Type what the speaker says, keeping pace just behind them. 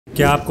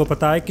क्या आपको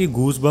पता है कि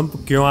गूज़बम्प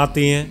क्यों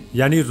आते हैं,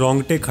 यानी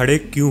रोंगटे खड़े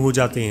क्यों हो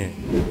जाते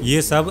हैं?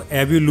 ये सब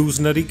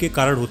एवोल्यूशनरी के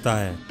कारण होता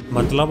है।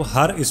 मतलब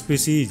हर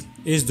स्पीसीज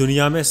इस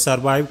दुनिया में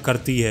सरवाइव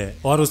करती है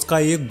और उसका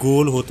एक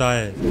गोल होता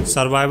है,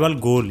 सर्वाइवल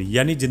गोल,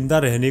 यानी जिंदा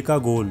रहने का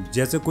गोल।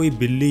 जैसे कोई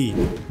बिल्ली,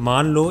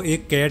 मान लो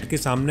एक कैट के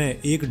सामने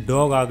एक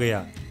डॉग आ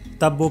गया,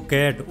 तब वो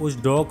कैट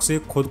उस डॉग से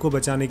खुद को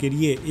बचाने के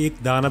लिए एक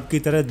दानव की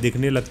तरह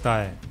दिखने लगता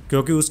है,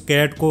 क्योंकि उस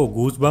कैट को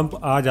गूज़बम्प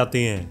आ जाते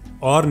हैं।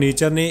 और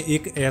नेचर ने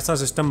एक ऐसा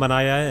सिस्टम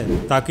बनाया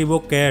है ताकि वो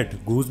कैट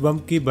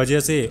गूज़बम्प की वजह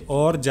से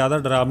और ज़्यादा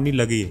डरावनी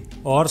लगे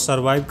और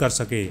सरवाइव कर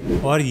सके।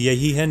 और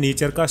यही है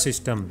नेचर का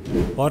सिस्टम।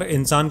 और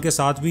इंसान के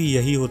साथ भी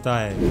यही होता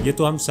है। ये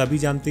तो हम सभी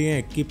जानते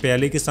हैं कि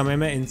पहले के समय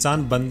में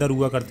इंसान बंदर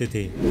हुआ करते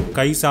थे।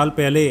 कई साल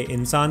पहले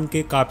इंसान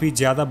के काफ़ी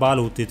ज़्यादा बाल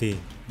होते थे,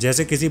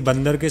 जैसे किसी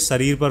बंदर के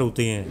शरीर पर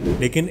होते हैं।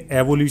 लेकिन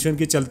एवोल्यूशन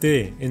के चलते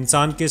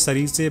इंसान के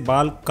शरीर से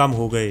बाल कम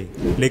हो गए,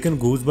 लेकिन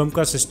गूज़बम्प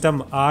का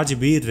सिस्टम आज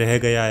भी रह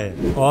गया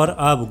है। और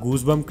अब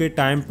गूज़बम्प के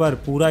टाइम पर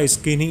पूरा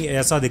स्किन ही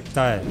ऐसा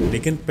दिखता है,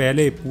 लेकिन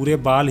पहले पूरे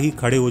बाल ही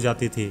खड़े हो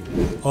जाते थे।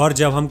 और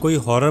जब हम कोई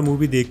हॉरर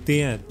मूवी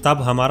देखते हैं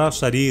तब हमारा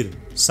शरीर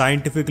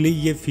साइंटिफिकली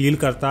ये फील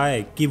करता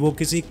है कि वो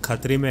किसी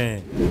खतरे में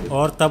है।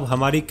 और तब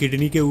हमारी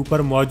किडनी के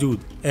ऊपर मौजूद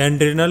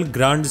एड्रेनल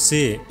ग्लैंड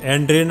से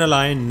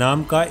एड्रेनालाइन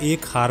नाम का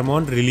एक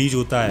हार्मोन रिलीज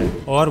होता है।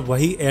 और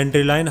वही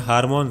एड्रेनालाइन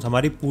हार्मोन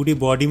हमारी पूरी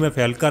बॉडी में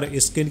फैलकर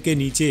स्किन के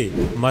नीचे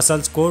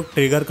मसल्स को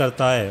ट्रिगर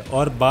करता है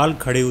और बाल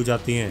खड़े हो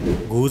जाते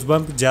हैं।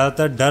 गूज़बम्प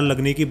ज्यादातर डर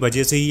लगने की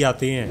वजह से ही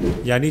आते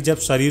हैं, यानी जब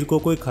शरीर को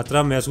कोई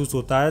खतरा महसूस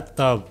होता है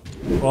तब।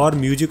 और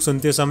म्यूजिक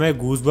सुनते समय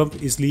गूज़बम्प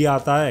इसलिए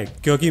आता है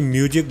क्योंकि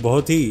म्यूजिक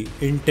बहुत ही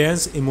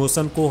इंटेंस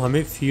इमोशन को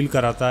हमें फील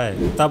कराता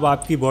है। तब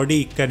आपकी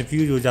बॉडी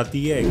कंफ्यूज हो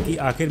जाती है कि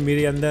आखिर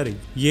मेरे अंदर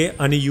ये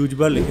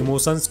अनयूजुअल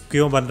इमोशंस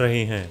क्यों बन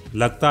रहे हैं,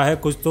 लगता है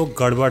कुछ तो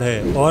गड़बड़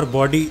है। और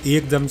बॉडी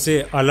एकदम से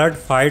अलर्ट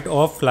फाइट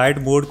और फ्लाइट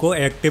मोड को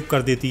एक्टिव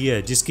कर देती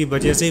है, जिसकी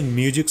वजह से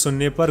म्यूजिक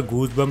सुनने पर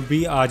गूज़बम्प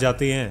भी आ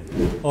जाते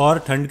हैं। और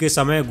ठंड के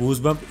समय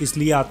गूज़बम्प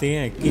इसलिए आते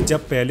हैं कि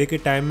जब पहले के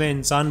टाइम में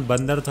इंसान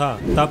बंदर था,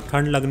 तब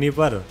ठंड लगने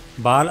पर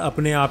बाल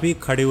अपने आप ही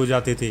खड़े हो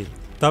जाते थे।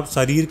 तब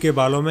शरीर के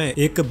बालों में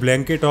एक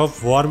ब्लैंकेट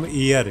ऑफ वार्म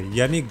एयर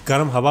यानी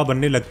गर्म हवा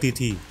बनने लगती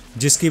थी,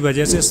 जिसकी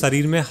वजह से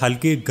शरीर में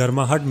हल्की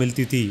गर्माहट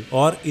मिलती थी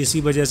और इसी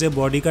वजह से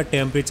बॉडी का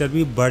टेम्परेचर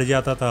भी बढ़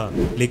जाता था।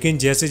 लेकिन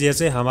जैसे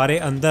जैसे हमारे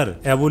अंदर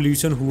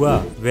एवोल्यूशन हुआ,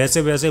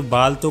 वैसे वैसे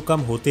बाल तो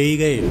कम होते ही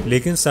गए,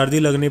 लेकिन सर्दी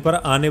लगने पर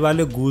आने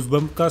वाले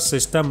गूज़बम्प का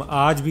सिस्टम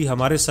आज भी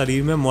हमारे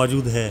शरीर में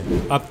मौजूद है।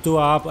 अब तो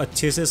आप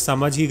अच्छे से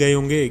समझ ही गए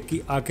होंगे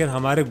कि आखिर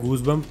हमारे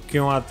गूज़बम्प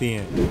क्यों आते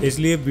हैं।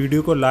 इसलिए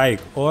वीडियो को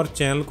लाइक और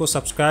चैनल को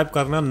सब्सक्राइब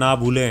करना ना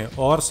भूलें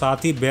और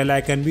साथ ही बेल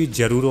आइकन भी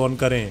जरूर ऑन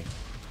करें।